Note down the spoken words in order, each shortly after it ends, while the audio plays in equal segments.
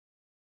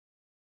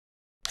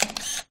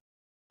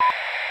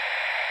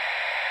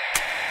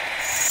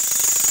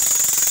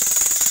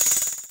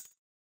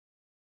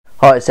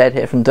Hi, it's Ed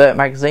here from Dirt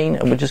Magazine,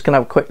 and we're just going to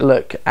have a quick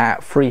look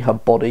at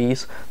Freehub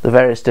bodies, the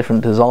various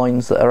different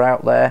designs that are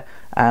out there,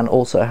 and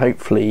also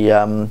hopefully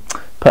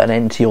put an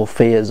end to your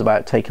fears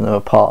about taking them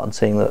apart and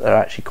seeing that they're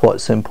actually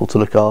quite simple to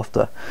look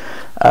after.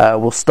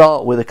 We'll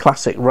start with a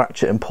classic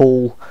ratchet and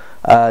pull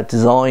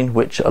design,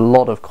 which a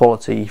lot of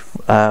quality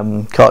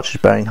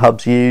cartridge bearing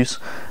hubs use.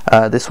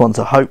 This one's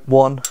a Hope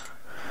one,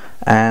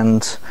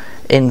 and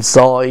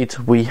inside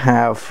we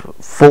have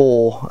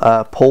four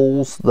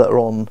pulls that are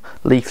on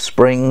leaf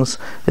springs.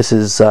 This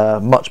is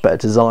much better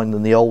design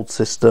than the old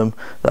system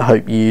that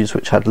Hope used,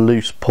 which had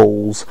loose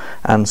pulls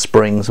and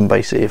springs, and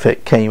basically if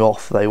it came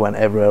off they went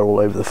everywhere, all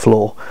over the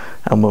floor,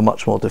 and were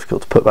much more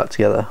difficult to put back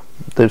together.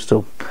 They're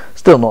still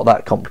not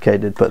that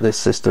complicated, but this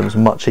system's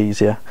much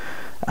easier.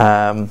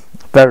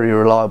 Very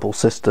reliable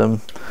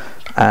system,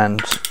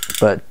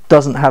 but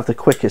doesn't have the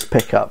quickest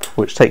pickup,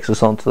 which takes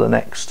us on to the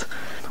next.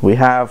 We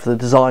have the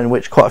design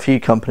which quite a few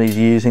companies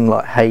are using,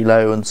 like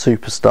Halo and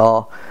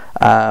Superstar,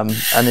 and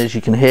as you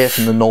can hear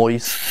from the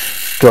noise,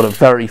 it's got a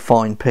very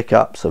fine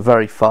pickup, so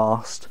very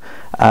fast,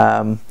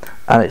 and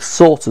it's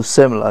sort of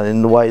similar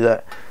in the way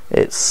that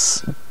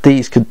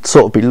these could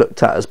sort of be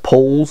looked at as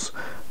pulls,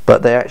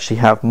 but they actually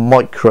have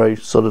micro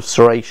sort of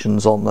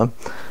serrations on them,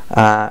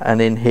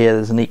 and in here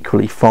there's an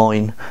equally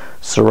fine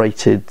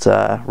serrated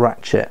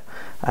ratchet,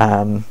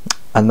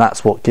 and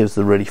that's what gives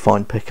the really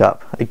fine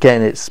pickup.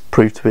 Again, it's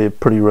proved to be a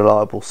pretty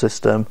reliable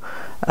system,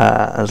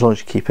 and as long as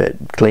you keep it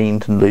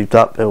cleaned and lubed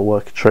up, it'll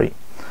work a treat.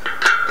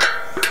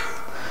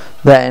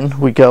 Then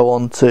we go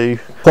on to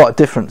quite a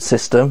different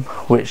system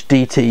which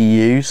DT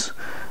use,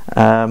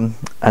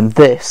 and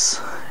this,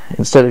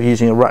 instead of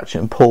using a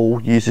ratchet and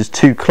pull, uses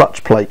two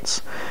clutch plates,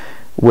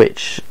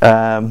 which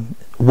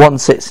one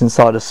sits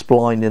inside a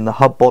spline in the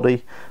hub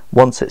body,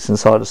 one sits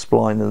inside a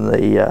spline in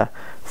the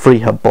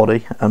Freehub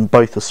body, and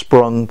both are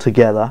sprung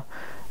together,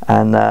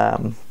 and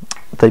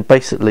they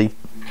basically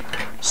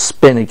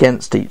spin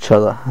against each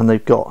other, and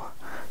they've got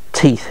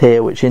teeth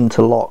here which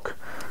interlock,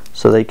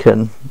 so they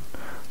can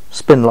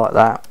spin like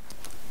that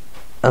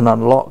and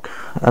unlock,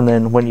 and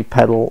then when you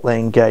pedal they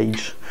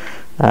engage.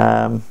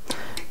 The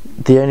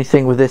only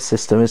thing with this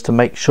system is to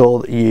make sure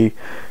that you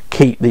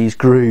keep these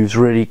grooves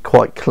really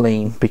quite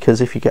clean, because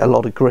if you get a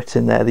lot of grit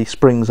in there, these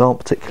springs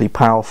aren't particularly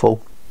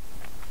powerful,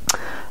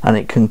 and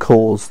it can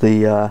cause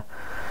the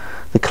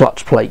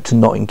clutch plate to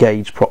not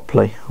engage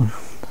properly.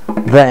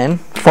 Then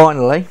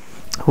finally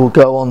we'll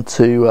go on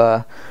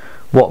to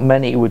what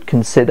many would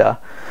consider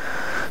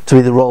to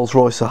be the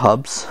Rolls-Royce of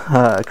hubs,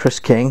 Chris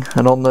King,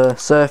 and on the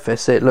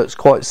surface it looks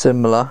quite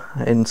similar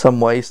in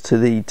some ways to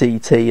the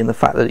DT in the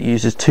fact that it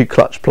uses two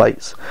clutch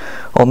plates.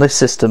 On this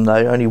system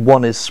though, only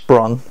one is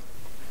sprung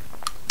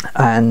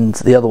and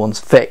the other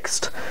one's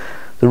fixed.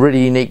 The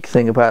really unique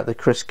thing about the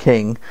Chris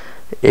King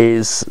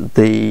is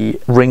the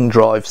ring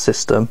drive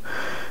system,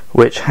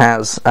 which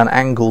has an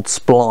angled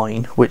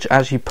spline, which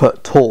as you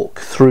put torque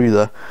through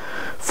the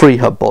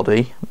Freehub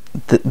body,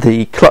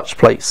 the clutch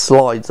plate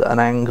slides at an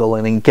angle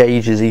and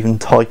engages even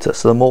tighter.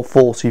 So the more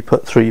force you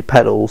put through your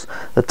pedals,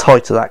 the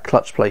tighter that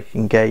clutch plate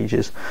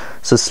engages.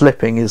 So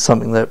slipping is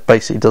something that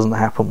basically doesn't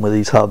happen with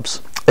these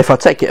hubs. If I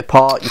take it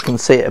apart, you can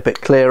see it a bit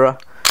clearer.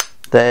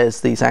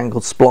 There's these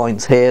angled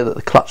splines here that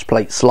the clutch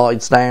plate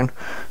slides down.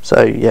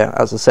 So yeah,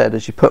 as I said,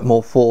 as you put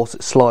more force,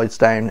 it slides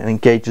down and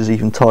engages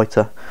even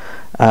tighter.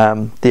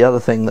 The other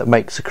thing that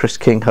makes the Chris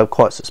King hub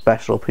quite so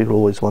special, people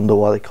always wonder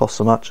why they cost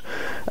so much,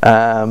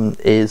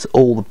 is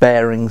all the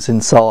bearings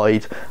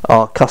inside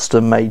are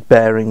custom made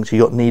bearings.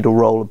 You've got needle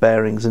roller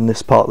bearings in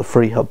this part of the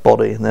Freehub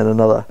body, and then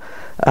another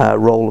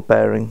roller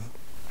bearing,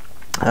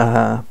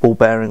 ball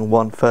bearing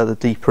one further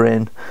deeper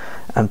in,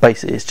 and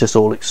basically it's just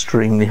all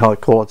extremely high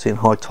quality and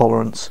high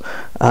tolerance,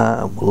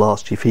 and will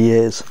last you for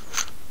years.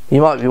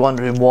 You might be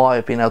wondering why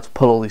I've been able to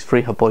pull all these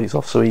Freehub bodies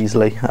off so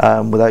easily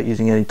without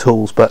using any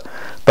tools, but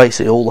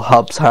basically all the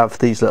hubs have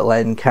these little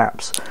end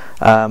caps.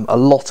 A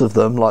lot of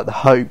them, like the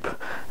Hope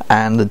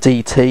and the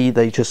DT,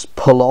 they just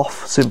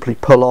simply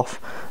pull off,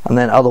 and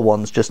then other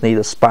ones just need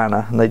a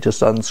spanner and they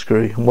just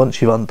unscrew, and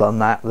once you've undone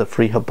that, the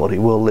Freehub body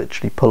will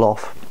literally pull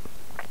off.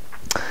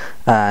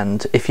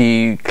 And if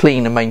you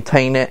clean and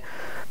maintain it,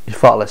 you're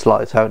far less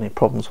likely to have any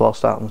problems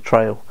whilst out on the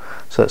trail,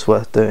 so it's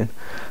worth doing.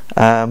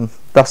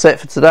 That's it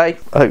for today.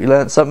 I hope you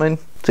learned something.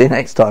 See you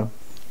next time.